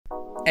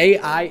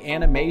AI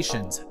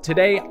animations.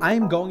 Today,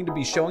 I'm going to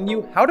be showing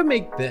you how to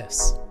make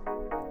this.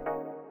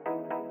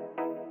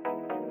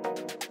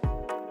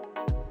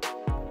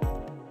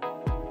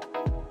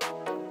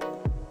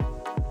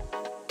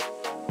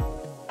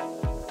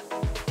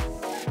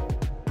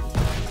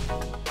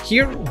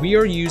 Here we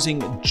are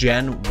using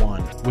Gen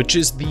 1, which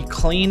is the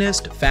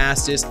cleanest,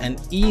 fastest,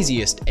 and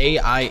easiest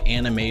AI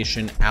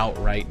animation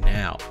out right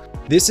now.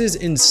 This is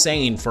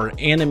insane for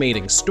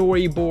animating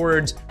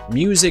storyboards,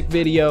 music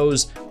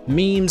videos,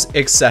 memes,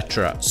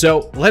 etc.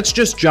 So let's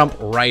just jump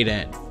right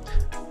in.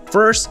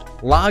 First,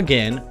 log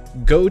in,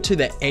 go to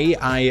the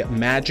AI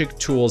Magic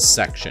Tools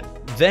section.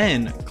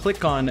 Then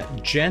click on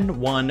Gen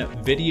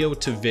 1 Video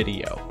to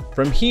Video.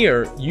 From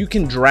here, you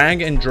can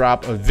drag and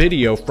drop a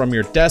video from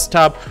your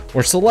desktop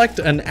or select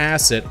an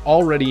asset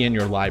already in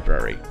your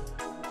library.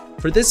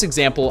 For this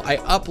example, I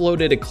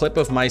uploaded a clip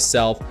of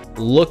myself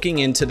looking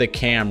into the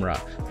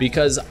camera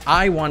because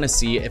I want to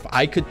see if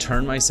I could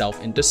turn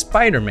myself into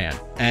Spider-Man.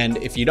 And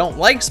if you don't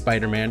like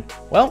Spider-Man,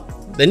 well,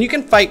 then you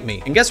can fight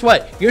me. And guess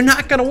what? You're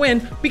not gonna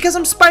win because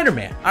I'm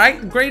Spider-Man, all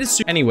right?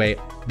 Greatest. Anyway,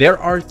 there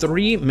are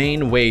three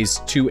main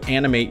ways to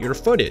animate your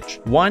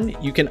footage. One,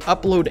 you can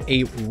upload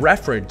a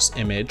reference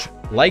image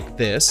like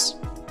this.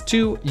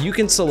 Two, you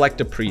can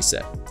select a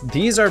preset.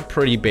 These are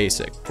pretty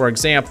basic. For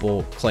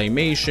example,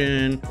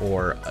 claymation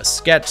or a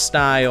sketch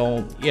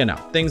style,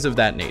 things of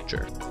that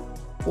nature.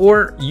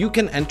 Or you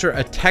can enter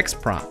a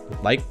text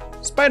prompt like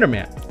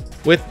Spider-Man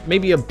with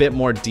maybe a bit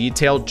more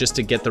detail just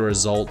to get the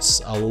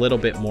results a little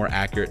bit more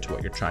accurate to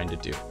what you're trying to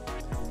do.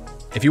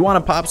 If you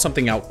want to pop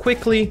something out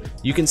quickly,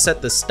 you can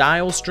set the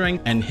style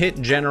string and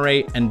hit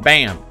generate and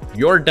bam,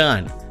 you're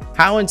done.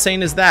 How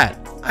insane is that?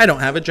 I don't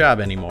have a job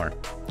anymore.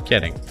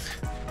 Kidding.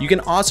 You can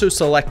also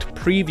select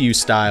preview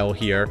style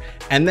here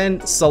and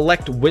then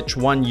select which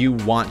one you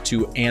want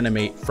to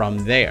animate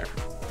from there.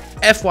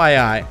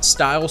 FYI,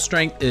 style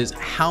strength is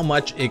how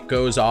much it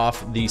goes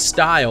off the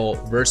style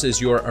versus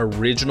your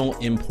original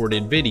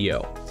imported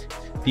video.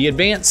 The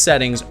advanced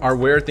settings are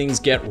where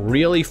things get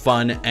really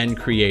fun and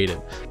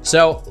creative.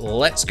 So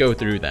let's go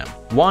through them.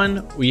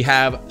 One, we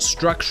have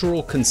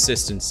structural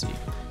consistency.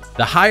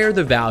 The higher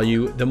the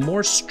value, the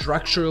more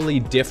structurally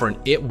different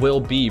it will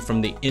be from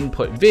the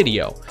input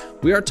video.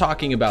 We are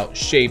talking about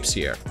shapes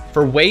here.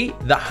 For weight,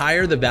 the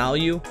higher the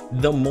value,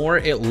 the more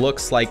it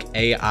looks like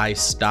AI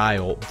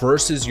style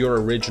versus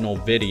your original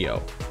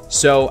video.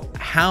 So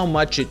how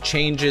much it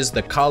changes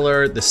the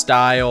color, the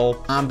style,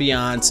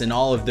 ambiance, and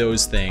all of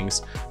those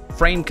things.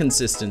 Frame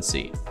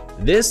consistency.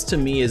 This to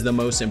me is the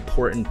most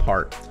important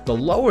part. The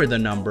lower the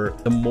number,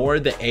 the more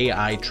the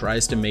AI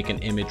tries to make an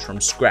image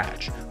from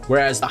scratch.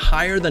 Whereas the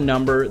higher the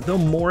number, the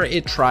more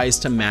it tries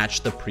to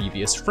match the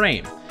previous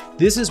frame.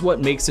 This is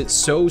what makes it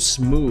so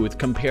smooth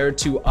compared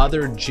to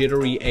other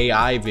jittery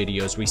AI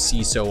videos we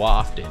see so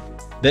often.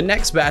 The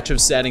next batch of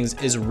settings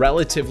is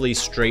relatively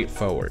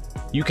straightforward.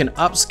 You can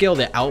upscale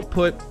the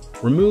output,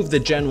 remove the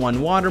Gen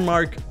 1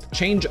 watermark,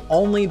 change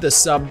only the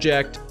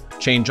subject,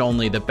 change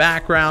only the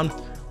background,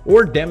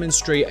 or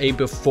demonstrate a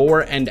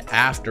before and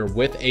after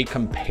with a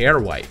compare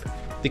wipe.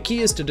 The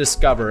key is to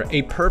discover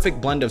a perfect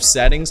blend of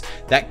settings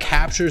that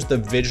captures the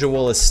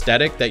visual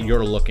aesthetic that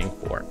you're looking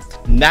for.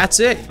 And that's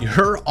it.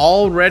 You're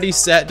already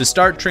set to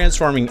start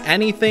transforming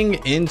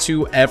anything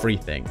into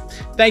everything.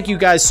 Thank you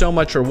guys so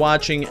much for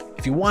watching.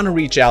 If you want to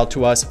reach out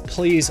to us,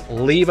 please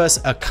leave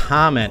us a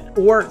comment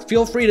or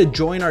feel free to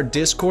join our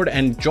Discord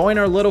and join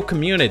our little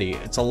community.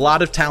 It's a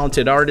lot of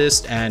talented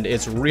artists and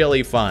it's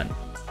really fun.